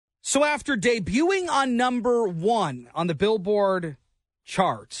So after debuting on number 1 on the Billboard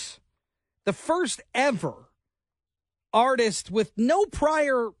charts, the first ever artist with no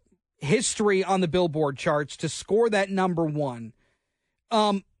prior history on the Billboard charts to score that number 1,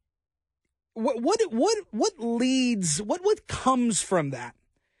 what leads, what comes from that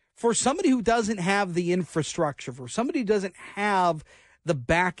for somebody who doesn't have the infrastructure, for somebody who doesn't have the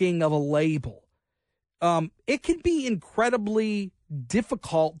backing of a label? It can be incredibly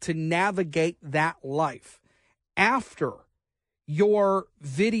difficult to navigate that life after your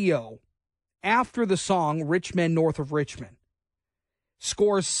video, after the song Rich Men North of Richmond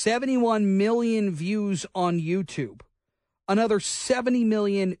scores 71 million views on YouTube, another 70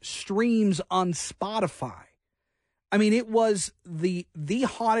 million streams on Spotify. I mean, it was the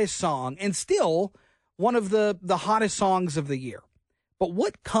hottest song and still one of the hottest songs of the year. But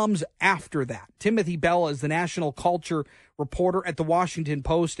what comes after that? Timothy Bella is the national culture reporter at the Washington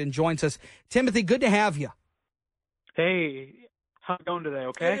Post and joins us. Timothy, good to have you. Hey, how's it going today,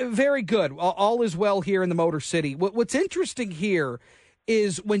 okay? Very good. All is well here in the Motor City. What's interesting here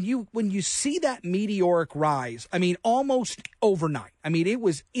is when you see that meteoric rise, I mean, almost overnight. I mean, it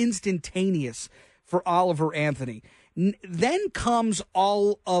was instantaneous for Oliver Anthony. Then comes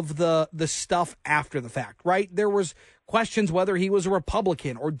all of the stuff after the fact, right? There was questions whether he was a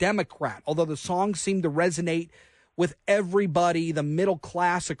Republican or Democrat, although the song seemed to resonate with everybody, the middle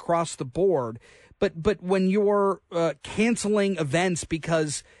class across the board. But when you're canceling events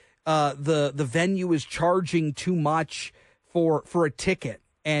because the venue is charging too much for a ticket,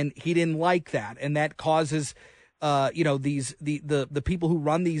 and he didn't like that, and that causes the people who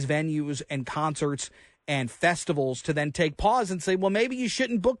run these venues and concerts and festivals to then take pause and say, well, maybe you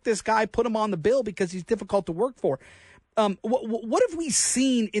shouldn't book this guy, put him on the bill because he's difficult to work for. What have we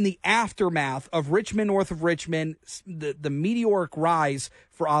seen in the aftermath of Rich Men North of Richmond, the meteoric rise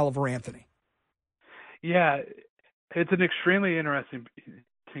for Oliver Anthony? Yeah, it's an extremely interesting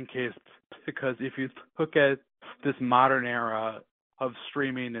case because if you look at this modern era of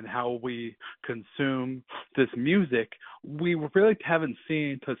streaming and how we consume this music, we really haven't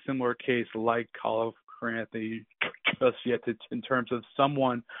seen a similar case like Oliver Anthony just yet in terms of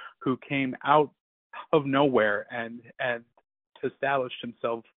someone who came out of nowhere and established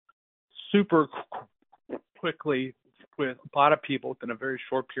himself super quickly with a lot of people within a very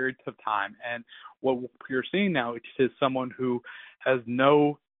short period of time. And what you're seeing now is someone who has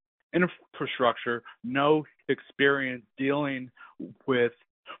no infrastructure, no experience dealing with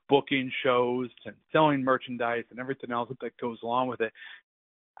booking shows and selling merchandise and everything else that goes along with it.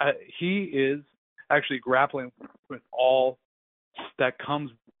 He is actually grappling with all that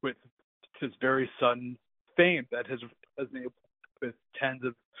comes with his very sudden fame that has resonated with tens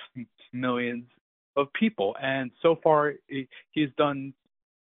of millions of people. And so far, he's done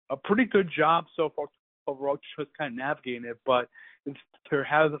a pretty good job so far overall, just kind of navigating it. But there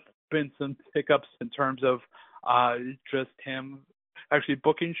have been some hiccups in terms of just him actually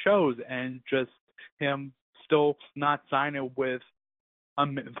booking shows and just him still not signing with a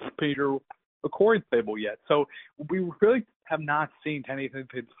major recording label yet. So we really have not seen anything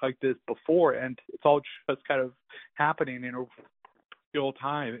like this before, and it's all just kind of happening in real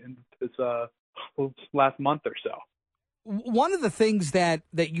time in this last month or so. One of the things that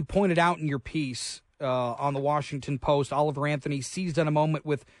you pointed out in your piece on the Washington Post, Oliver Anthony seized on a moment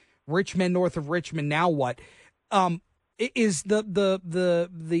with Rich Men North of Richmond. Now what? Is the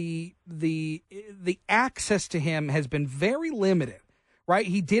access to him has been very limited. Right,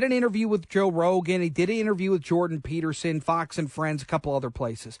 he did an interview with Joe Rogan. He did an interview with Jordan Peterson, Fox and Friends, a couple other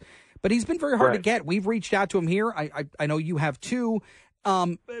places. But he's been very hard to get. We've reached out to him here. I know you have too.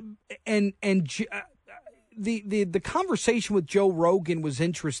 The conversation with Joe Rogan was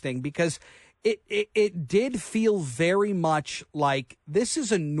interesting because it did feel very much like this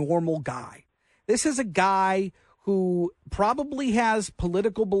is a normal guy. This is a guy who probably has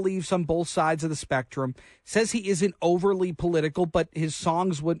political beliefs on both sides of the spectrum, says he isn't overly political, but his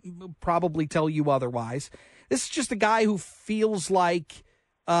songs would probably tell you otherwise. This is just a guy who feels like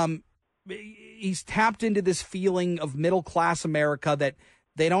he's tapped into this feeling of middle-class America that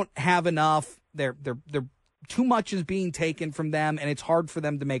they don't have enough, they're too much is being taken from them, and it's hard for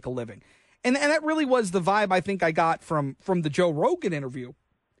them to make a living. And that really was the vibe I think I got from the Joe Rogan interview.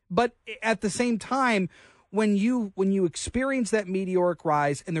 But at the same time, when you experience that meteoric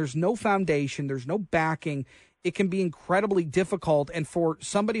rise and there's no foundation, there's no backing, it can be incredibly difficult. And for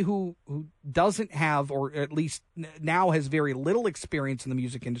somebody who doesn't have, or at least now has very little experience in the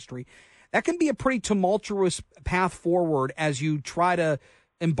music industry, that can be a pretty tumultuous path forward as you try to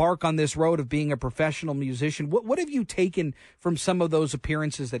embark on this road of being a professional musician. What have you taken from some of those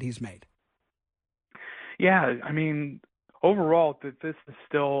appearances that he's made? Yeah, I mean, overall, this is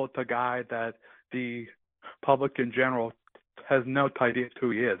still the guy that the public in general has no idea who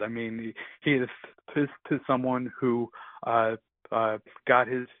he is. I mean, he is someone who got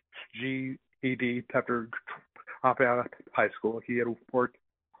his GED after dropping out of high school. He had worked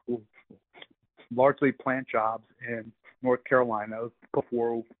largely plant jobs in North Carolina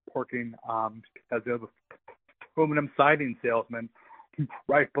before working as a aluminum siding salesman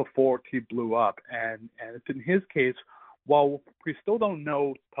right before he blew up. And in his case, while we still don't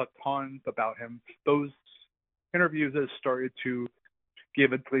know a ton about him, those interviews have started to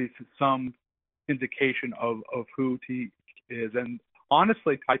give at least some indication of who he is. And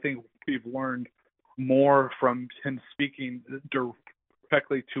honestly, I think we've learned more from him speaking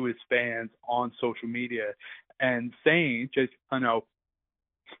directly to his fans on social media and saying, just,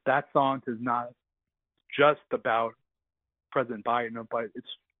 that song is not just about President Biden, but it's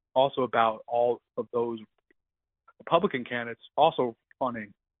also about all of those Republican candidates also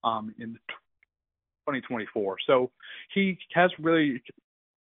running in 2024. So he has really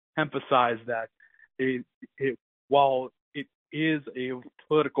emphasized that while it is a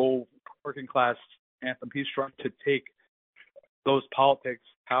political working class anthem, he's trying to take those politics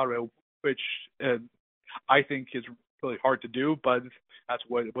out of it, which I think is really hard to do, but that's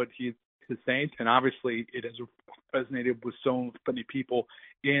what he is saying. And obviously it has resonated with so many people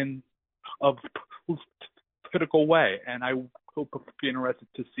in a political way. And I hope be interested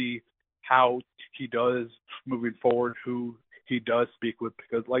to see how he does moving forward, who he does speak with,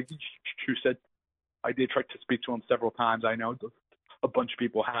 because like you said, I did try to speak to him several times. I know a bunch of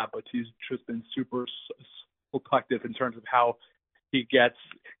people have, but he's just been super selective in terms of how he gets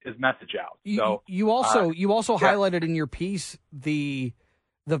his message out. So you also highlighted in your piece the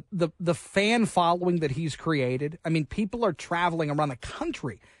fan following that he's created. I mean, people are traveling around the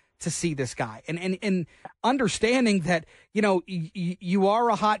country to see this guy, and understanding that, you are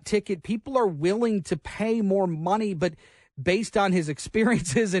a hot ticket. People are willing to pay more money, but based on his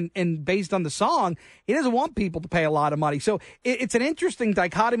experiences and based on the song, he doesn't want people to pay a lot of money. So it's an interesting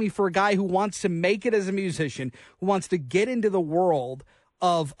dichotomy for a guy who wants to make it as a musician, who wants to get into the world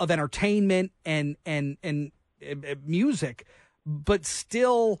of entertainment and music, but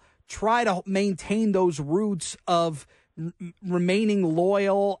still try to maintain those roots of remaining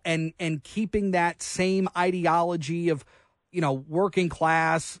loyal and keeping that same ideology of, working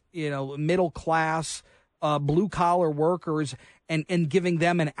class, middle class, blue collar workers, and giving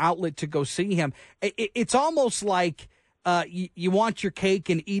them an outlet to go see him. It's almost like you want your cake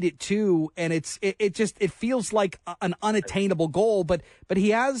and eat it too, and it feels like an unattainable goal. But he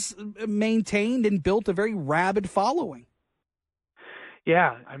has maintained and built a very rabid following.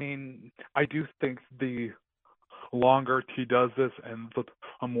 Yeah, I mean, I do think the longer he does this and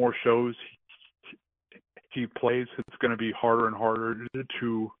the more shows he plays, it's going to be harder and harder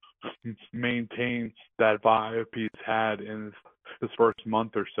to maintain that vibe he's had in his first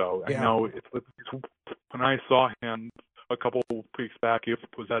month or so. Yeah. I know when I saw him a couple weeks back, it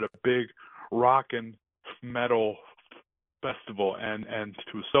was at a big rock and metal festival, and it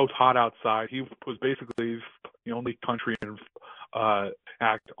was so hot outside. He was basically the only country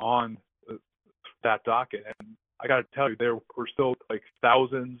act on that docket. And I got to tell you, there were still like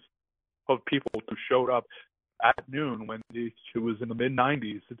thousands of people who showed up at noon when it was in the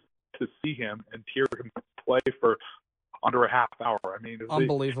mid-90s to see him and hear him play for under a half hour. I mean,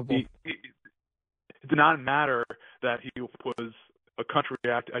 unbelievable. It did not matter that he was a country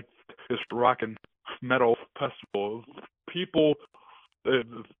act at this rock and metal festival. People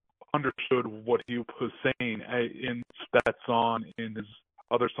understood what he was saying in that song, in his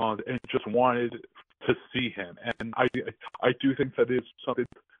other songs, and just wanted to see him. And I do think that is something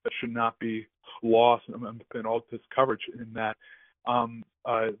that should not be lost in all this coverage, in that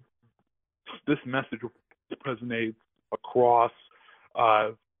this message resonates across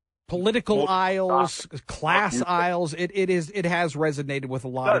political aisles, class aisles. It has resonated with a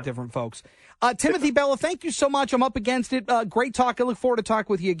lot of different folks. Timothy Bella, thank you so much. I'm up against it. Great talk. I look forward to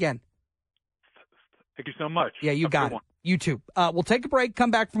talking with you again. Thank you so much. Yeah, you got it. You too. We'll take a break,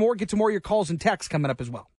 come back for more, get to more of your calls and texts coming up as well.